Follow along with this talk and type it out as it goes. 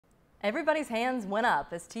Everybody's hands went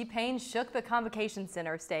up as T-Pain shook the Convocation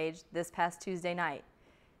Center stage this past Tuesday night.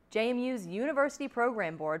 JMU's University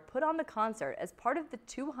Program Board put on the concert as part of the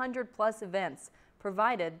 200-plus events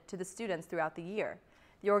provided to the students throughout the year.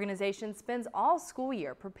 The organization spends all school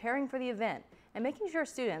year preparing for the event and making sure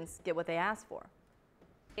students get what they ask for.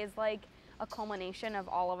 It's like a culmination of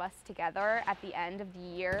all of us together at the end of the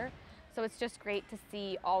year. So it's just great to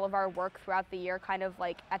see all of our work throughout the year kind of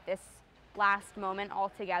like at this last moment all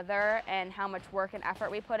together and how much work and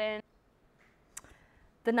effort we put in.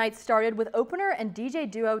 The night started with opener and DJ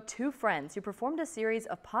duo Two Friends, who performed a series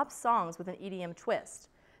of pop songs with an EDM twist.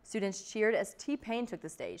 Students cheered as T-Pain took the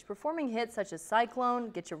stage, performing hits such as Cyclone,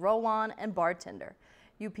 Get Your Roll On, and Bartender.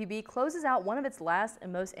 UPB closes out one of its last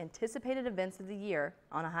and most anticipated events of the year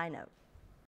on a high note.